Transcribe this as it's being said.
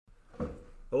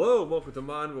Hello, and welcome to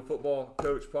Mind of a Football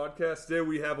Coach podcast. Today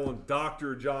we have on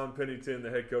Dr. John Pennington, the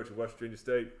head coach of West Virginia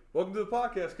State. Welcome to the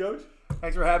podcast, Coach.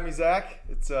 Thanks for having me, Zach.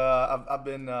 It's I've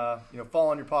been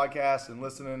following your podcast and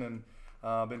listening,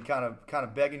 and been kind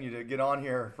of begging you to get on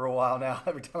here for a while now.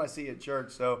 Every time I see you at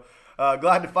church, so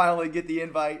glad to finally get the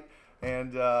invite,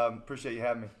 and appreciate you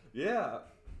having me. Yeah,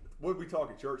 what did we talk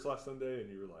at church last Sunday? And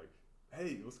you were like,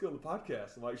 "Hey, let's go to the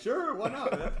podcast." I'm like, "Sure, why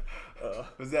not, man?"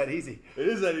 Was that easy? It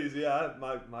is that easy. Yeah,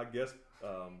 my guest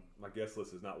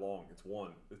list is not long. It's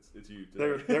one. It's you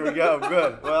today. There we go.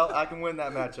 Good. Well, I can win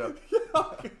that matchup.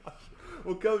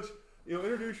 Well, Coach,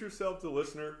 introduce yourself to the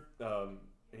listener.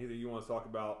 Anything you want to talk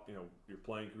about, your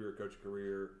playing career, coaching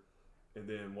career, and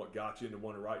then what got you into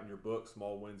wanting to write in your book,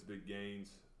 Small Wins, Big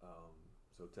Gains.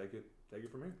 So take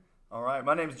it from here. All right.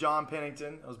 My name is John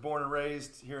Pennington. I was born and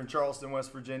raised here in Charleston,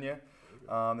 West Virginia.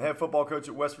 The head football coach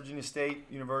at West Virginia State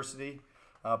University.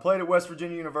 Played at West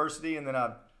Virginia University, and then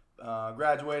I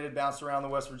graduated, bounced around the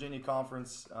West Virginia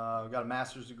Conference, got a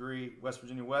master's degree at West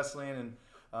Virginia Wesleyan,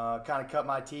 and kind of cut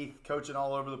my teeth coaching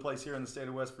all over the place here in the state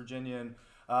of West Virginia. And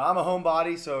I'm a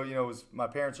homebody, so my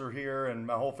parents are here, and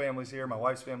my whole family's here. My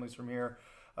wife's family's from here.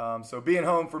 So being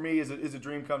home for me is a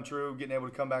dream come true. Getting able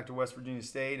to come back to West Virginia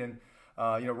State, and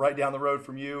right down the road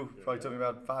from you. Probably took me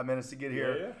about 5 minutes to get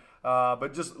here. Yeah.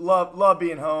 But just love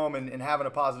being home and having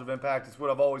a positive impact. It's what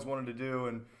I've always wanted to do,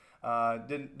 and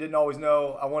didn't always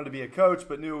know I wanted to be a coach,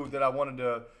 but knew that I wanted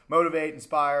to motivate,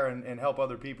 inspire, and help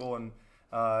other people. And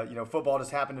football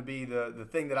just happened to be the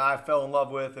thing that I fell in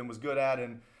love with and was good at,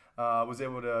 and was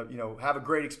able to have a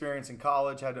great experience in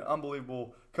college. Had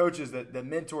unbelievable coaches that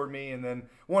mentored me, and then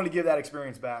wanted to give that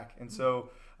experience back. And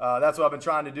so that's what I've been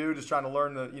trying to do, just trying to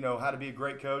learn how to be a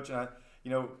great coach. And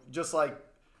just like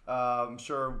I'm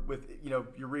sure with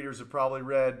your readers have probably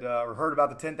read or heard about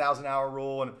the 10,000 hour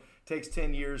rule, and it takes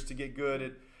 10 years to get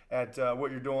good at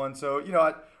what you're doing. So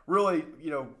I really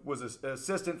was an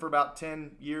assistant for about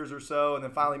 10 years or so, and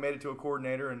then finally made it to a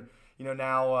coordinator, and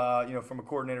now from a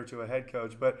coordinator to a head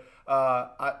coach. But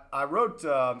I wrote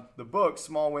the book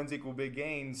Small Wins Equal Big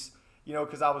Gains,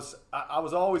 because I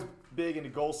was always big into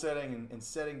goal setting and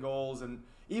setting goals. And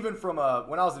even from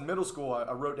when I was in middle school,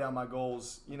 I wrote down my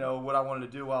goals, what I wanted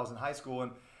to do while I was in high school.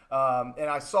 And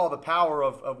I saw the power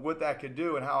of what that could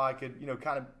do and how I could,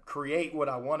 kind of create what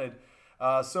I wanted.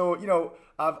 So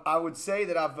I would say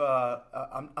that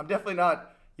I'm definitely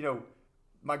not,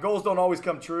 my goals don't always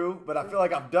come true, but I feel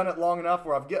like I've done it long enough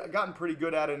where I've gotten pretty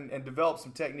good at it and developed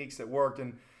some techniques that worked.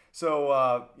 And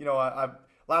so,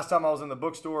 last time I was in the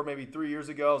bookstore, maybe 3 years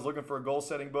ago, I was looking for a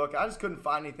goal-setting book. I just couldn't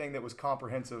find anything that was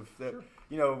comprehensive that,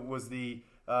 was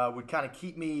would kind of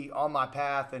keep me on my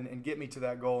path and get me to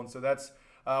that goal. And so that's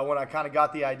when I kind of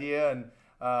got the idea. And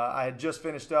I had just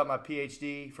finished up my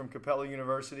PhD from Capella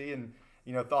University, and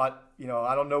thought,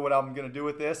 I don't know what I'm going to do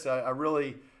with this. I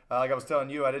really, like I was telling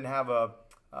you, I didn't have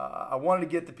I wanted to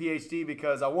get the PhD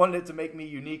because I wanted it to make me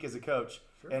unique as a coach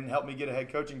and help me get a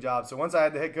head coaching job. So once I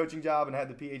had the head coaching job and had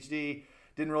the PhD,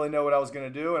 didn't really know what I was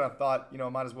going to do, and I thought, I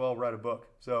might as well write a book.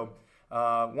 So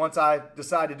once I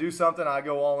decide to do something, I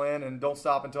go all in and don't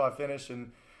stop until I finish.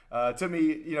 And it took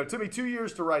me 2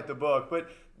 years to write the book, but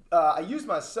I used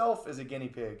myself as a guinea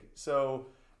pig. So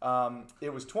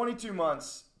it was 22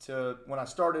 months to when I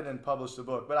started and published the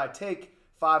book, but I take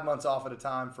 5 months off at a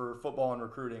time for football and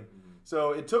recruiting.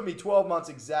 So it took me 12 months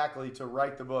exactly to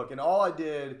write the book, and all I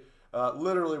did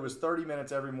literally was 30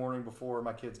 minutes every morning before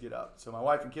my kids get up. So my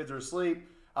wife and kids are asleep.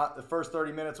 The first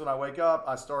 30 minutes when I wake up,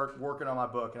 I start working on my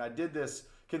book, and I did this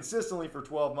consistently for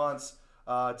 12 months.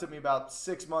 It took me about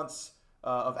 6 months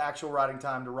of actual writing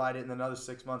time to write it, and then another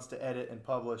 6 months to edit and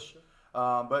publish.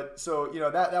 But so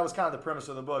that was kind of the premise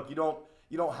of the book. You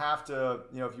don't have to,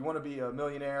 if you want to be a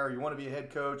millionaire, or you want to be a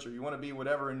head coach, or you want to be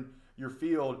whatever in your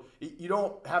field, you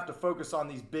don't have to focus on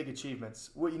these big achievements.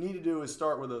 What you need to do is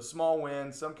start with a small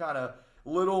win, some kind of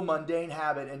little mundane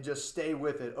habit, and just stay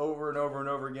with it over and over and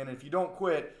over again. And if you don't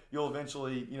quit, you'll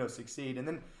eventually, succeed. And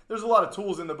then there's a lot of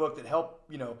tools in the book that help,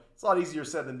 it's a lot easier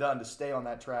said than done to stay on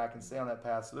that track and stay on that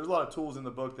path. So there's a lot of tools in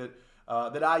the book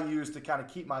that I use to kind of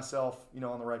keep myself,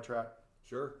 on the right track.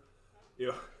 Sure.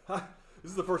 This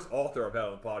is the first author I've had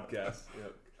on the podcast.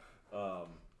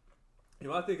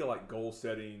 I think of like goal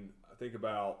setting. I think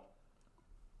about,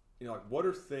 like what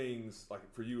are things like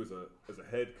for you as a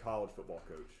head college football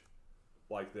coach,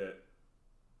 like that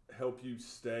help you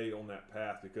stay on that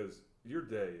path, because your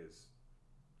day is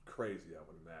crazy, I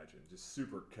would imagine, just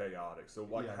super chaotic. So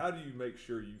how do you make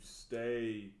sure you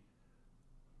stay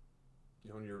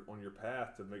on your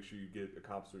path to make sure you get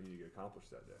accomplished what you need to get accomplished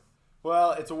that day?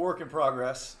 Well, it's a work in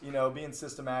progress. Being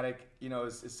systematic,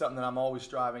 is something that I'm always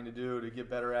striving to do, to get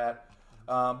better at.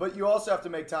 But you also have to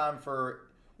make time for,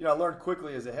 I learned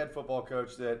quickly as a head football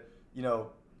coach that,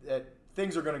 that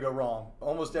things are going to go wrong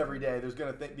almost every day. There's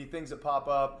going to be things that pop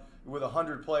up with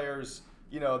 100 players.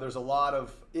 There's a lot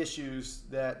of issues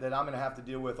that I'm going to have to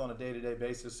deal with on a day-to-day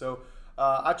basis. So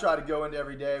I try to go into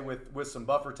every day with some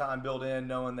buffer time built in,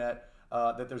 knowing that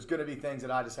there's going to be things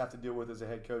that I just have to deal with as a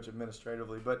head coach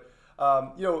administratively. But,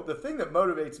 the thing that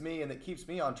motivates me and that keeps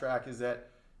me on track is that,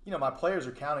 my players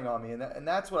are counting on me. And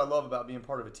that's what I love about being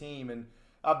part of a team. And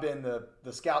I've been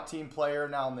the scout team player.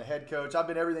 Now I'm the head coach. I've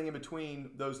been everything in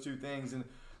between those two things. And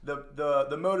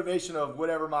the motivation of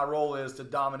whatever my role is to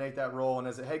dominate that role. And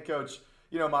as a head coach,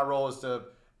 my role is to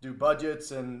do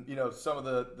budgets and, some of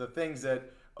the things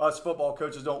that us football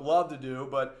coaches don't love to do.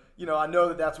 But, I know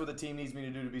that that's what the team needs me to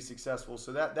do to be successful.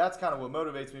 So that's kind of what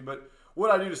motivates me. But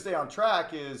what I do to stay on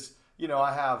track is,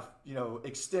 I have,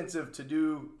 extensive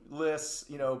to-do lists,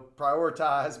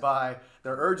 prioritized by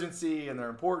their urgency and their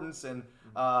importance. And,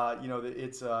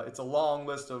 it's a long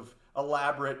list of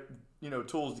elaborate,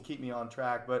 tools to keep me on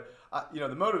track. But,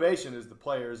 the motivation is the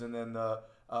players. And then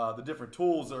the different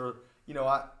tools are,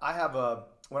 I have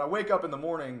when I wake up in the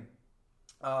morning,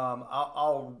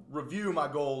 I'll review my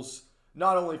goals,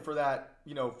 not only for that,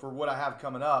 for what I have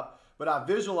coming up, but I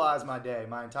visualize my day,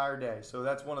 my entire day. So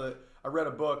that's I read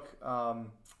a book, I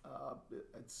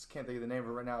can't think of the name of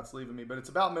it right now, it's leaving me, but it's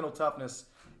about mental toughness.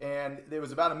 And it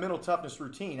was about a mental toughness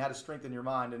routine, how to strengthen your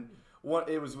mind. And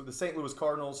it was with the St. Louis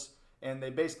Cardinals, and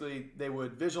they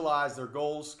would visualize their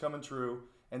goals coming true,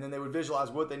 and then they would visualize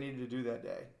what they needed to do that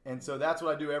day. And so that's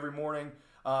what I do every morning,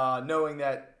 knowing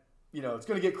that, it's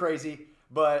going to get crazy,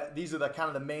 but these are the kind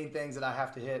of the main things that I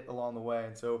have to hit along the way.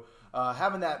 And so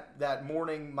having that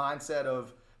morning mindset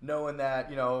of knowing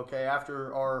that, okay,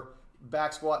 after our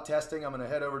back squat testing, I'm going to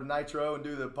head over to Nitro and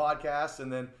do the podcast.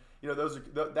 And then,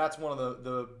 that's one of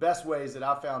the best ways that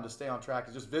I've found to stay on track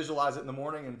is just visualize it in the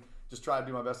morning and just try to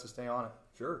do my best to stay on it.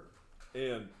 Sure.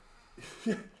 And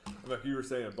like you were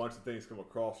saying, a bunch of things come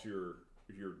across your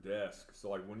desk. So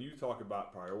like when you talk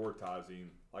about prioritizing,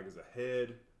 like as a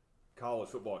head college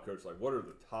football coach, like what are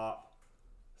the top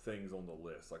things on the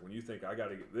list? Like when you think I got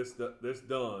to get this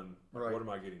done, right, what am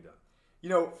I getting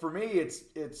done? For me,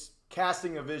 it's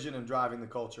casting a vision and driving the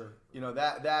culture.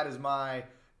 That is my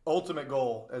ultimate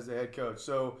goal as a head coach.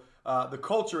 So the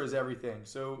culture is everything.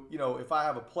 So if I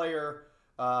have a player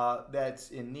that's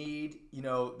in need,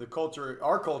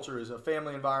 our culture is a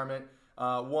family environment.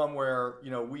 One where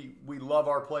we love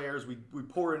our players, we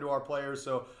pour into our players.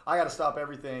 So I got to stop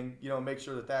everything, make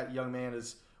sure that young man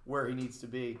is where he needs to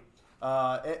be.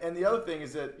 And the other thing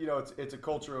is that it's a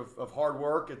culture of hard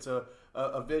work. It's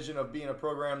a vision of being a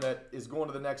program that is going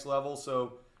to the next level.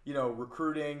 So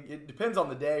recruiting, it depends on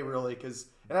the day really, and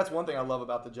that's one thing I love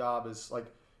about the job is like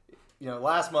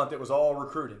last month it was all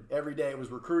recruiting. Every day it was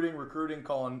recruiting,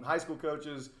 calling high school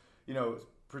coaches,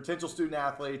 potential student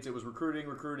athletes. It was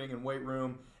recruiting, and weight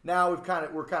room. Now we're kind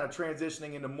of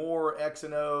transitioning into more X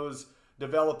and O's,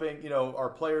 developing our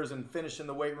players and finishing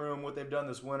the weight room, what they've done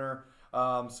this winter.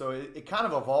 So it kind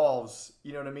of evolves.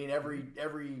 You know what I mean?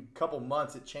 Every couple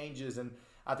months it changes, and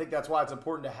I think that's why it's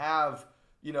important to have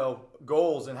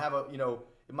goals and have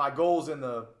my goals in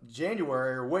the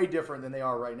January are way different than they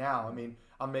are right now. I mean,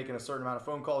 I'm making a certain amount of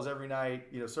phone calls every night,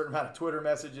 a certain amount of Twitter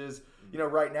messages.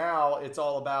 Right now it's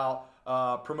all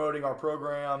about promoting our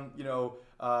program,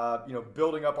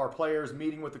 building up our players,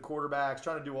 meeting with the quarterbacks,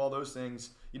 trying to do all those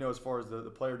things, as far as the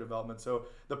player development. So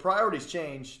the priorities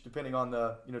change depending on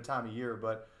the, time of year,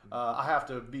 but I have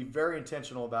to be very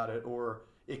intentional about it, or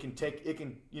it can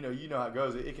how it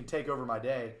goes. It can take over my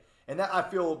day. And that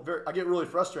I get really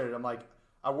frustrated. I'm like,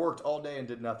 I worked all day and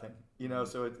did nothing,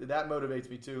 so that motivates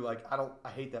me too. Like, I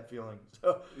hate that feeling.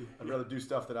 So I'd rather do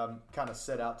stuff that I'm kind of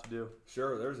set out to do.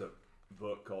 Sure. There's a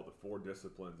book called The 4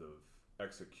 Disciplines of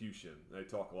Execution. They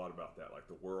talk a lot about that, like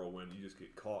the whirlwind. You just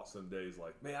get caught some days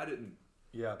like, man,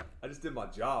 I just did my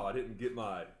job. I didn't get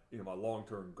my, my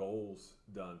long-term goals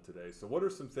done today. So what are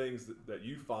some things that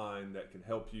you find that can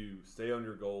help you stay on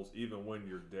your goals even when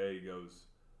your day goes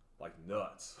like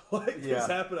nuts? Like this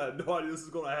happened, I had no idea this is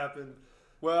going to happen.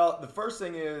 Well, the first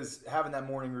thing is having that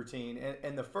morning routine.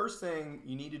 And the first thing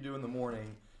you need to do in the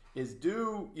morning is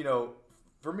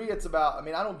for me, it's about,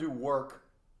 I don't do work.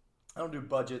 I don't do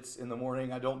budgets in the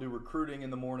morning. I don't do recruiting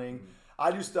in the morning. I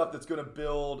do stuff that's going to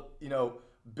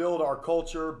build our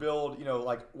culture,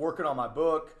 like working on my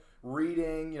book,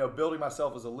 reading, building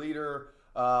myself as a leader.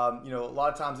 A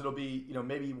lot of times it'll be,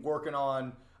 maybe working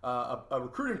on a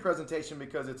recruiting presentation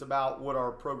because it's about what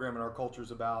our program and our culture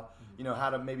is about,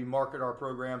 how to maybe market our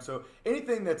program. So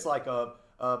anything that's like a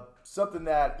something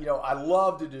that, I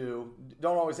love to do,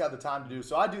 don't always have the time to do.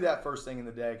 So I do that first thing in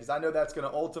the day because I know that's going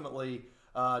to ultimately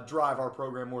drive our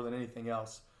program more than anything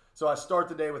else. So I start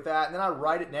the day with that, and then I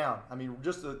write it down. I mean,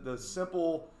 just the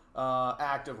simple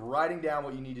act of writing down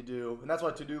what you need to do, and that's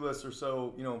why to-do lists are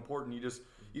so important.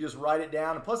 You just write it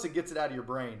down, and plus it gets it out of your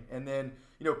brain. And then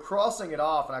crossing it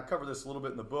off, and I cover this a little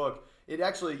bit in the book. It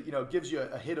actually gives you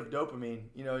a hit of dopamine.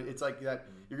 It's like that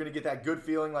you're going to get that good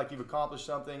feeling like you've accomplished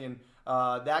something, and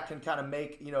that can kind of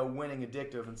make winning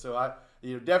addictive. And so I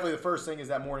definitely the first thing is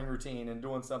that morning routine and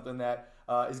doing something that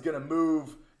is going to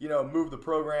move the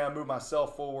program, move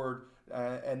myself forward,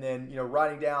 and then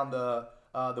writing down the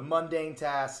mundane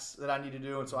tasks that I need to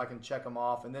do, and so I can check them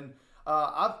off. And then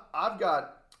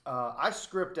I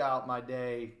script out my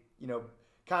day,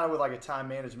 kind of with like a time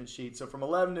management sheet. So from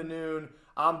 11 to noon,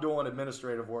 I'm doing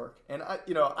administrative work, and I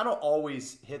don't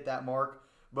always hit that mark,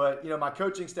 but my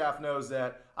coaching staff knows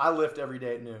that I lift every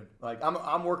day at noon. Like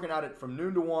I'm working at it from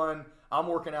noon to 1. I'm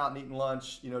working out and eating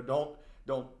lunch.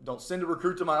 Don't send a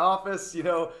recruit to my office.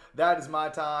 That is my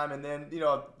time. And then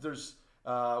there's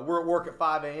we're at work at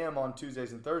 5 a.m. on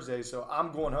Tuesdays and Thursdays, so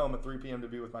I'm going home at 3 p.m. to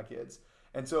be with my kids.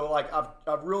 And so like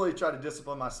I've really tried to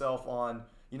discipline myself on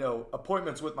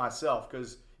appointments with myself,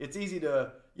 because it's easy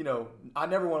to I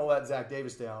never want to let Zach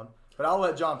Davis down, but I'll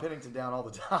let John Pennington down all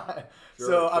the time.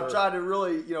 Sure. I've tried to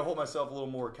really hold myself a little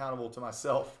more accountable to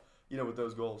myself with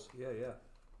those goals. Yeah.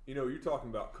 You're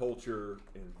talking about culture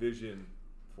and vision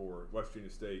for West Virginia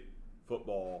State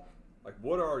football. Like,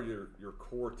 what are your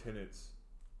core tenets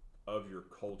of your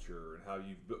culture and how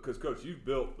you've built? Because Coach, you've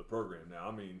built the program now.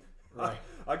 I mean, right.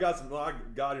 I got I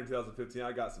got here in 2015.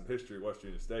 I got some history at West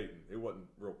Virginia State, and it wasn't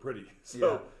real pretty.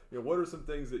 So, what are some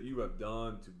things that you have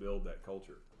done to build that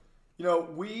culture?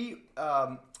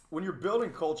 When you're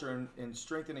building culture and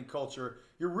strengthening culture,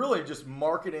 you're really just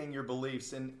marketing your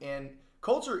beliefs, and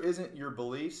culture isn't your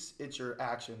beliefs, it's your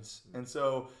actions. And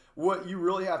so what you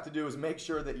really have to do is make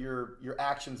sure that your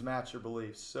actions match your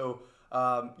beliefs. So,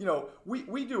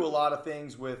 we do a lot of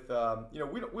things with,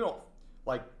 we don't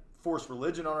like force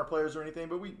religion on our players or anything,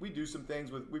 but we do some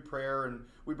things we prayer, and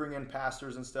we bring in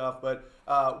pastors and stuff, but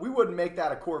we wouldn't make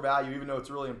that a core value, even though it's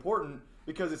really important,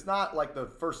 because it's not like the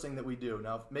first thing that we do.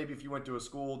 Now, maybe if you went to a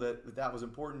school that was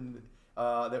important,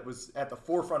 that was at the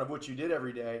forefront of what you did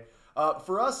every day.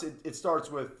 For us, it starts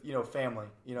with, family.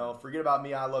 Forget about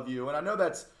me, I love you. And I know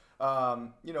that's,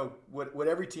 what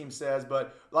every team says,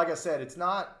 but like I said, it's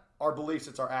not our beliefs,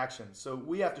 it's our actions. So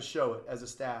we have to show it as a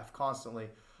staff constantly.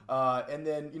 And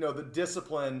then, the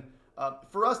discipline,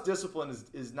 for us, discipline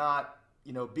is not,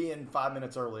 being 5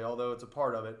 minutes early, although it's a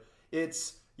part of it.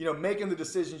 It's, making the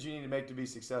decisions you need to make to be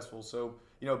successful. So,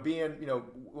 being,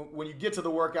 when you get to the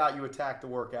workout, you attack the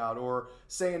workout, or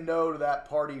saying no to that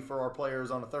party for our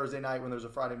players on a Thursday night when there's a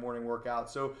Friday morning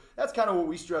workout. So that's kind of what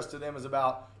we stress to them, is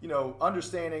about,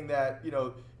 understanding that,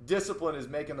 discipline is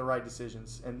making the right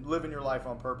decisions and living your life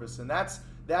on purpose. And that's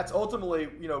ultimately,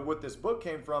 what this book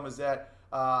came from, is that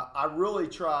I really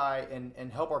try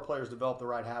and help our players develop the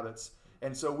right habits.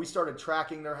 And so we started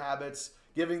tracking their habits,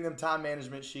 giving them time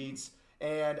management sheets.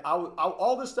 And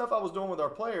all this stuff I was doing with our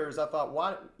players, I thought,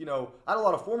 why, I had a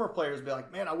lot of former players be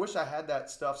like, man, I wish I had that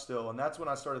stuff still. And that's when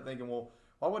I started thinking, well,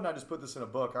 why wouldn't I just put this in a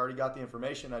book? I already got the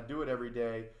information. I do it every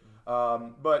day.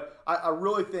 But I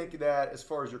really think that as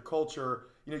far as your culture,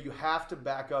 you have to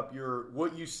back up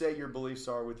what you say your beliefs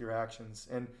are with your actions.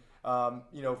 And,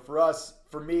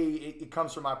 for me, it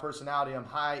comes from my personality. I'm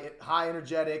high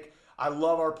energetic. I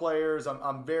love our players.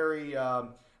 I'm very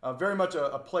much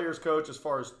a player's coach, as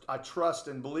far as I trust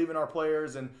and believe in our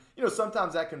players. And,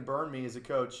 sometimes that can burn me as a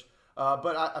coach.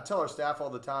 But I tell our staff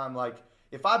all the time, like,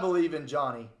 if I believe in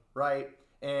Johnny, right,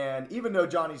 and even though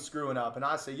Johnny's screwing up, and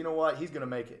I say, you know what, he's going to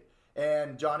make it,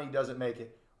 and Johnny doesn't make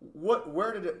it,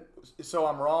 so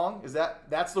I'm wrong?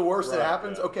 That's the worst that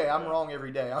happens? Yeah, okay, I'm wrong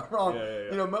every day. I'm wrong,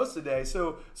 most of the day.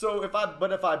 So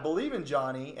if I believe in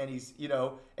Johnny, and he's,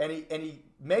 and he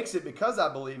makes it because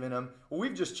I believe in him, well,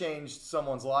 we've just changed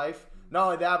someone's life. Not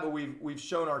only that, but we've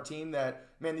shown our team that,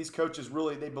 man, these coaches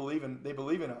really, they believe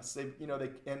in us.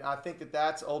 And I think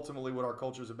that's ultimately what our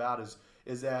culture is about,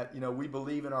 is that, we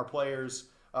believe in our players,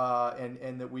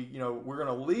 and that we're going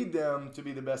to lead them to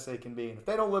be the best they can be. And if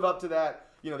they don't live up to that,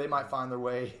 they might find their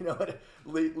way,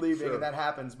 leaving, sure. And that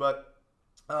happens. But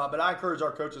I encourage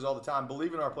our coaches all the time,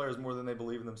 believe in our players more than they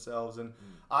believe in themselves. And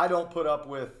I don't put up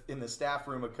with, in the staff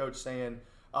room, a coach saying,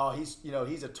 oh,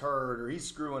 he's a turd, or he's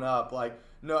screwing up. Like,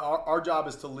 no, our job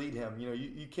is to lead him.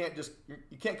 You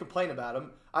can't complain about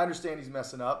him. I understand he's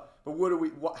messing up, but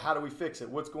how do we fix it?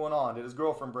 What's going on? Did his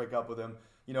girlfriend break up with him?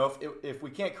 If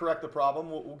we can't correct the problem,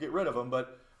 we'll get rid of him.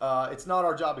 But it's not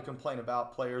our job to complain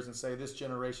about players and say this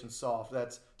generation's soft.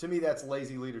 To me, that's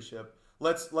lazy leadership.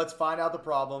 Let's find out the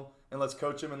problem and let's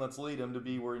coach him and let's lead him to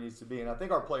be where he needs to be. And I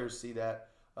think our players see that,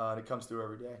 and it comes through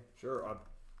every day. Sure,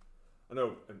 I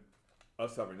know, and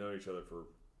us having known each other for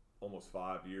almost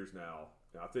 5 years now,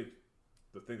 I think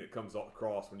the thing that comes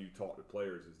across when you talk to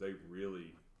players is they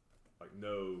really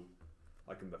know,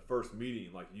 in the first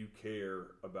meeting, you care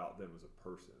about them as a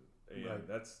person, and right.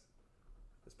 that's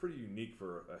pretty unique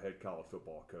for a head college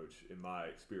football coach in my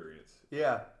experience.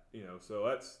 Yeah, so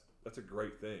that's a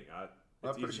great thing.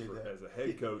 It's easy appreciate that. As a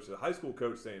head coach, a high school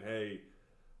coach, saying, "Hey,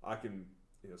 I can."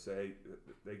 Say, hey,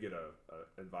 they get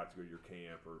a invite to go to your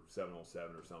camp or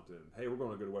 7-on-7 or something. Hey, we're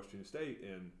going to go to West Virginia State,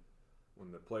 and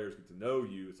when the players get to know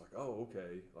you, it's like, oh,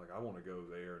 okay, I want to go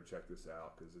there and check this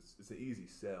out because it's an easy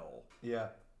sell. Yeah.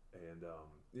 And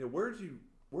where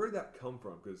did that come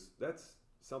from? Because that's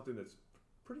something that's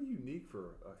pretty unique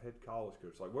for a head college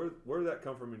coach. Where did that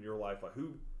come from in your life?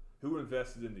 Who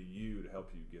invested into you to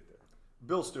help you get there?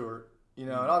 Bill Stewart,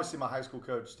 and obviously my high school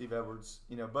coach Steve Edwards,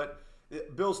 but.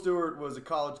 Bill Stewart was a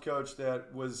college coach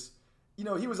that was,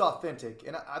 he was authentic.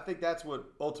 And I think that's what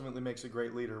ultimately makes a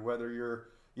great leader, whether you're,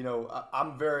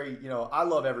 I'm very, I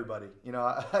love everybody.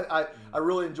 I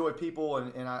really enjoy people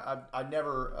and I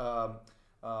never,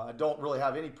 I don't really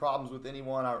have any problems with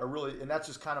anyone. And that's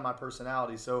just kind of my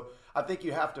personality. So I think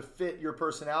you have to fit your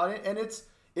personality, and it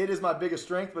is my biggest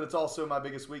strength, but it's also my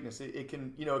biggest weakness. It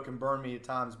can, it can burn me at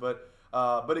times, but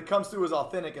it comes through as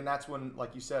authentic. And that's when,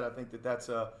 like you said, I think that's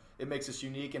it makes us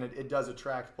unique, and it does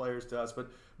attract players to us. But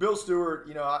Bill Stewart,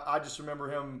 I just remember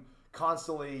him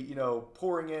constantly,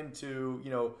 pouring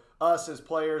into, us as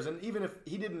players. And even if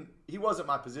he wasn't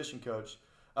my position coach,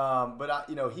 but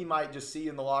he might just see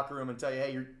you in the locker room and tell you,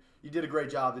 hey, you did a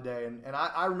great job today. And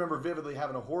I remember vividly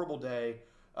having a horrible day,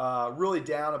 really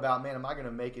down about, man, am I going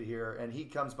to make it here? And he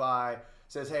comes by,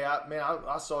 says, hey,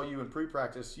 I saw you in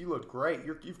pre-practice. You looked great.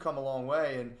 You've come a long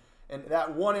way. And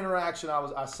that one interaction,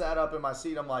 I sat up in my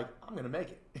seat. I'm like, I'm going to make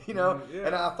it, Yeah.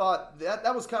 And I thought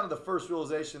that was kind of the first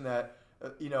realization that,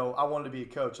 I wanted to be a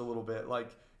coach a little bit.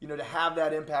 To have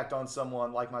that impact on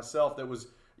someone like myself that was,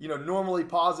 normally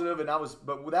positive.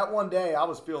 But that one day I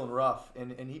was feeling rough,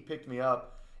 and he picked me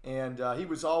up. And he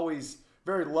was always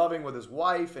very loving with his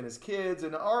wife and his kids,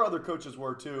 and our other coaches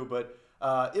were too. But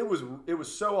it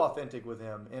was so authentic with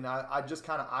him, and I just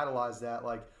kind of idolized that.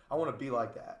 I want to be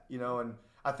like that, And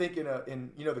I think in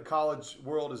the college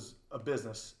world is a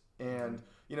business, and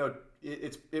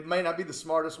it may not be the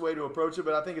smartest way to approach it,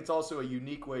 but I think it's also a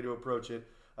unique way to approach it.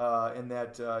 In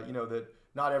that that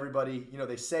not everybody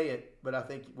they say it, but I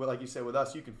think like you said with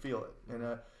us, you can feel it.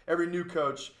 And every new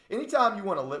coach, anytime you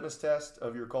want a litmus test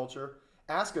of your culture,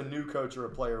 ask a new coach or a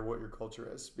player what your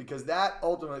culture is, because that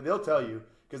ultimately they'll tell you.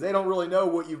 Because they don't really know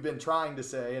what you've been trying to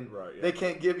say, and they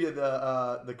can't give you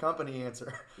the company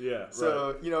answer. Yeah.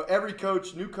 So every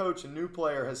coach, new coach, and new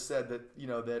player has said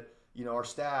that our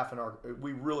staff and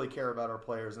we really care about our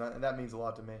players, and that means a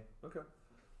lot to me. Okay,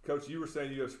 Coach, you were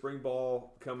saying you have spring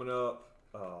ball coming up.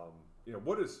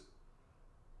 What is?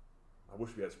 I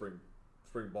wish we had spring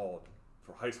ball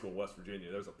for high school in West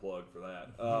Virginia. There's a plug for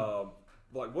that.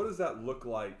 What does that look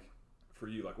like for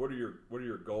you? What are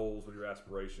your goals? What are your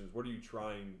aspirations? What are you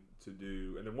trying to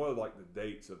do? And then what are the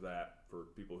dates of that for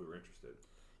people who are interested?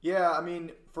 Yeah,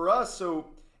 for us, so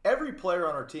every player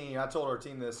on our team, I told our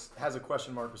team this, has a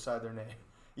question mark beside their name.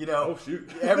 Oh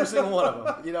shoot! Every single one of them.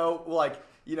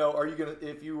 Are you gonna,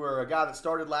 if you were a guy that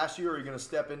started last year, are you gonna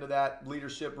step into that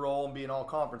leadership role and be an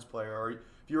all-conference player? Or if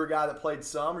you were a guy that played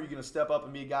some, are you gonna step up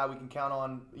and be a guy we can count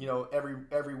on?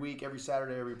 Every week, every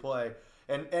Saturday, every play.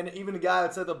 And even a guy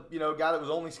that said guy that was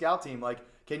only scout team,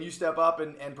 can you step up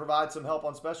and provide some help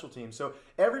on special teams? So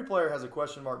every player has a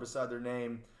question mark beside their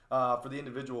name for the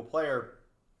individual player.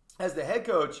 As the head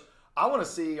coach, I want to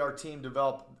see our team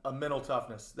develop a mental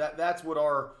toughness. That's what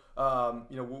our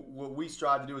what we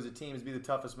strive to do as a team is be the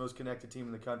toughest, most connected team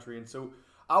in the country. And so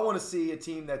I want to see a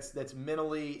team that's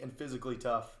mentally and physically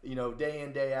tough. Day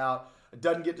in, day out,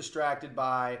 doesn't get distracted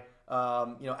by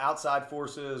outside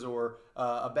forces or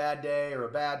a bad day or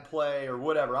a bad play or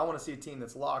whatever. I want to see a team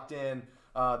that's locked in,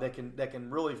 that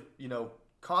can really,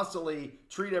 constantly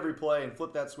treat every play and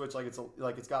flip that switch like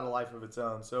it's got a life of its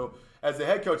own. So as the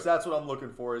head coach, that's what I'm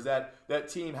looking for, is that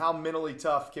team. How mentally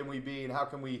tough can we be, and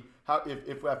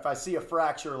if I see a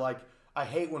fracture, I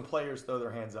hate when players throw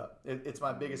their hands up. It's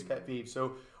my biggest pet peeve.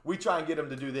 So we try and get them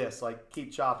to do this,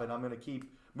 keep chopping. I'm going to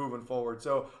keep moving forward.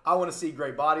 So I want to see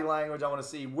great body language. I want to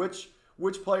see which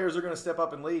players are going to step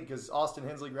up and lead, because Austin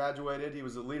Hensley graduated. He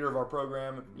was the leader of our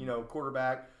program,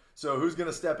 quarterback. So who's going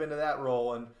to step into that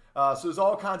role? And So there's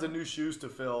all kinds of new shoes to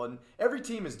fill, and every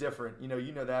team is different. You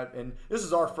know that, and this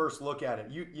is our first look at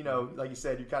it. You know, like you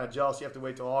said, you're kind of jealous. You have to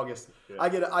wait till August. Yeah.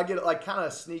 I get like kind of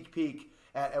a sneak peek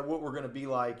at what we're going to be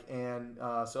like, and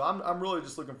so I'm really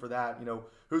just looking for that. You know,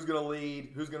 who's going to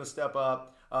lead, who's going to step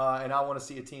up, and I want to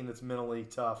see a team that's mentally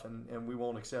tough, and we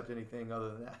won't accept anything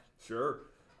other than that. Sure.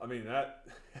 I mean, that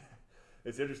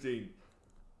it's interesting,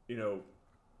 you know,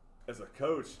 as a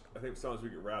coach, I think sometimes we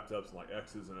get wrapped up in like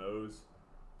X's and O's.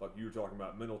 Like you were talking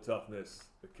about mental toughness,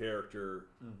 the character.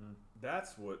 Mm-hmm.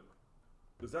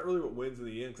 Is that really what wins in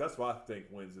the end? Because that's what I think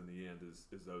wins in the end is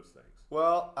those things.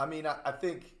 Well, I mean, I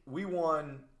think we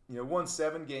won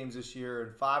 7 games this year,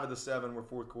 and 5 of the 7 were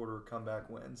fourth quarter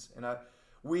comeback wins. And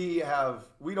we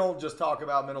don't just talk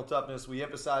about mental toughness. We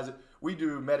emphasize it. We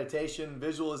do meditation,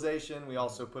 visualization. We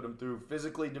also put them through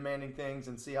physically demanding things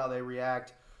and see how they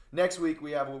react. Next week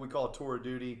we have what we call a tour of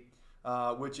duty,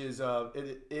 which is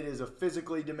it is a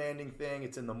physically demanding thing.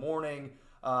 It's in the morning,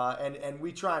 and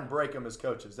we try and break them as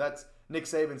coaches. That's Nick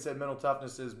Saban said mental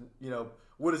toughness is,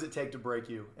 what does it take to break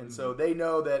you? And so they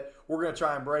know that we're going to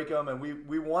try and break them, and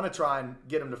we want to try and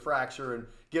get them to fracture and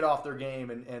get off their game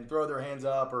and throw their hands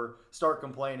up or start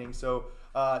complaining. So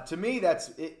to me,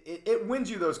 it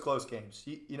wins you those close games.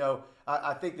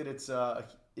 I think that it's a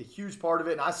huge part of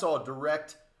it, and I saw a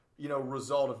direct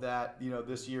result of that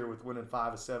this year with winning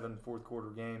 5 of 7 fourth quarter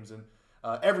games, and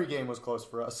every game was close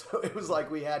for us. So it was like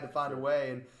we had to find a way,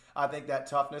 and I think that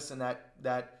toughness and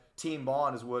that team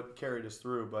bond is what carried us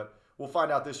through. But we'll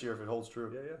find out this year if it holds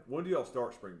true. Yeah. When do y'all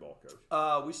start spring ball,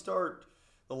 Coach? We start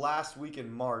the last week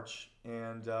in March,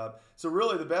 and so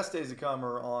really the best days to come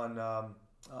are on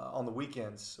the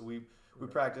weekends. So we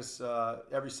practice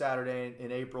every Saturday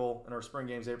in April, and our spring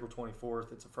game's April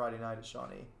 24th. It's a Friday night at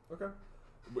Shawnee. Okay.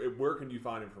 Where can you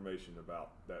find information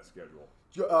about that schedule?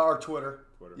 Our Twitter.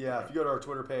 Yeah, okay. If you go to our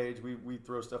Twitter page, we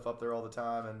throw stuff up there all the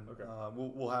time, and okay.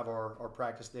 We'll have our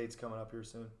practice dates coming up here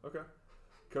soon. Okay.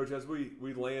 Coach, as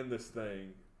we land this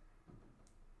thing,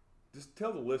 just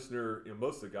tell the listener,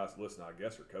 most of the guys listen, I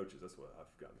guess, are coaches. That's what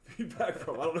I've gotten feedback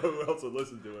from. I don't know who else would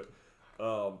listen to it.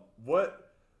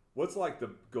 What's like the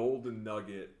golden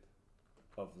nugget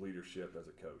of leadership as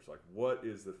a coach? Like, what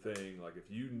is the thing, like if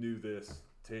you knew this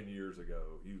 10 years ago,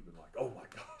 you've been like, oh my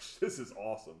gosh, this is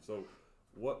awesome. So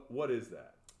what is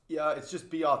that? Yeah, it's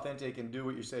just be authentic and do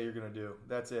what you say you're going to do.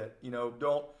 That's it.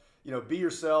 Don't, be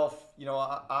yourself.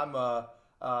 I'll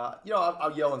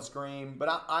yell and scream,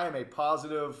 but I am a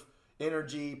positive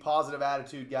energy, positive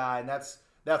attitude guy. And that's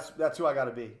who I got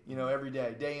to be, every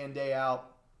day in, day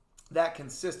out. That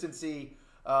consistency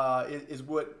is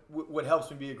what helps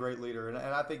me be a great leader. And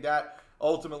I think that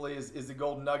ultimately is the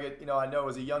golden nugget. I know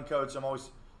as a young coach, I'm always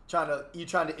trying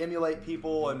to emulate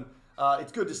people, and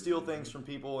it's good to steal things from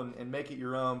people and make it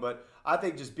your own. But I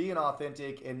think just being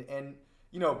authentic and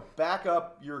back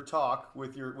up your talk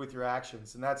with your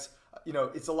actions, and that's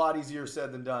it's a lot easier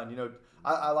said than done.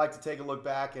 I like to take a look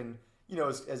back, and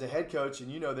as a head coach,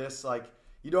 and this, like,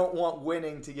 you don't want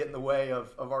winning to get in the way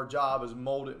of our job as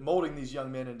molding these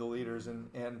young men into leaders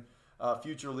and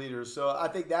future leaders. So I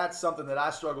think that's something that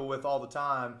I struggle with all the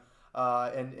time.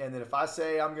 And then if I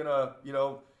say I'm gonna,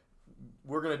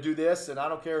 we're gonna do this, and I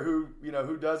don't care who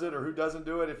does it or who doesn't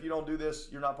do it. If you don't do this,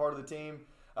 you're not part of the team,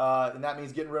 and that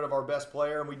means getting rid of our best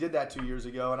player. And we did that 2 years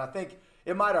ago, and I think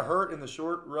it might have hurt in the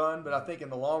short run, but I think in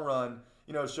the long run,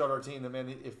 it showed our team that,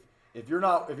 man, if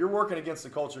you're working against the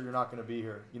culture, you're not going to be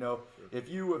here. Sure. If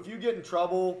you get in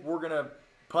trouble, we're going to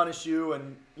punish you,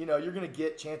 and you're going to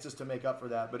get chances to make up for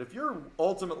that. But if you're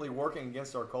ultimately working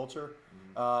against our culture,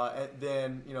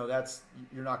 then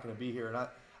you're not going to be here. And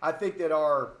I think that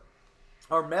our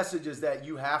message is that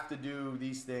you have to do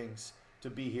these things to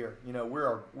be here.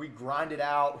 We grind it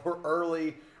out. We're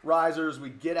early risers. We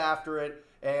get after it,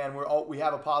 and we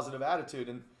have a positive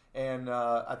attitude. And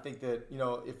I think that,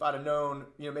 if I'd have known,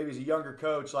 maybe as a younger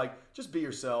coach, like, just be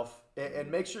yourself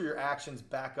and make sure your actions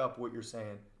back up what you're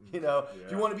saying. Yeah.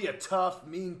 If you want to be a tough,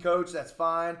 mean coach, that's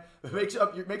fine. But make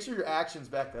sure your actions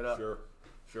back that up.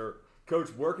 Sure. Coach,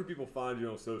 where can people find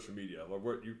you on social media? Like,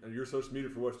 your social media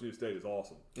for West Virginia State is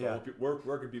awesome. So yeah.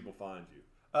 Where can people find you?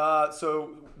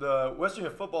 So the West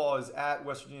Virginia football is at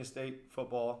West Virginia State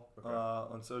football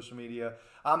on social media.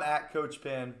 I'm at Coach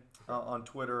Penn on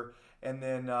Twitter. And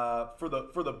then for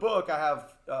the book, I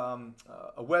have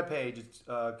a webpage. It's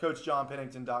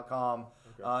CoachJohnPennington.com.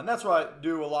 Okay. And that's where I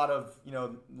do a lot of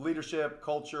leadership,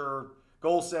 culture,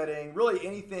 goal setting, really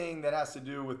anything that has to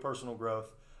do with personal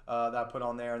growth that I put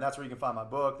on there. And that's where you can find my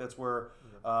book. That's where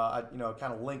I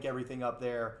kind of link everything up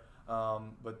there.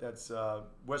 But that's West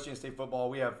Virginia State football.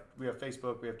 We have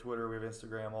Facebook, we have Twitter, we have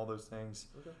Instagram, all those things.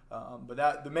 Okay.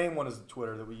 But the main one is the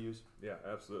Twitter that we use. Yeah,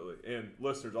 absolutely. And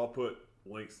listeners, I'll put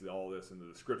links to all this in the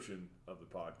description of the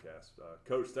podcast.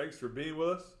 Coach, thanks for being with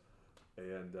us,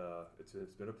 and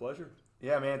it's been a pleasure.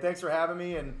 Yeah, man. Thanks for having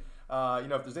me. And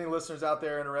if there's any listeners out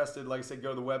there interested, like I said,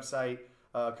 go to the website,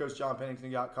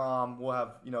 CoachJohnPennington.com. We'll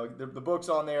have the books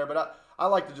on there. But I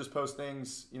like to just post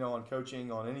things on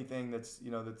coaching, on anything that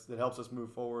helps us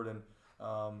move forward, and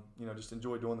just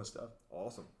enjoy doing this stuff.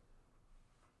 Awesome.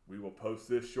 We will post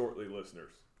this shortly,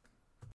 listeners.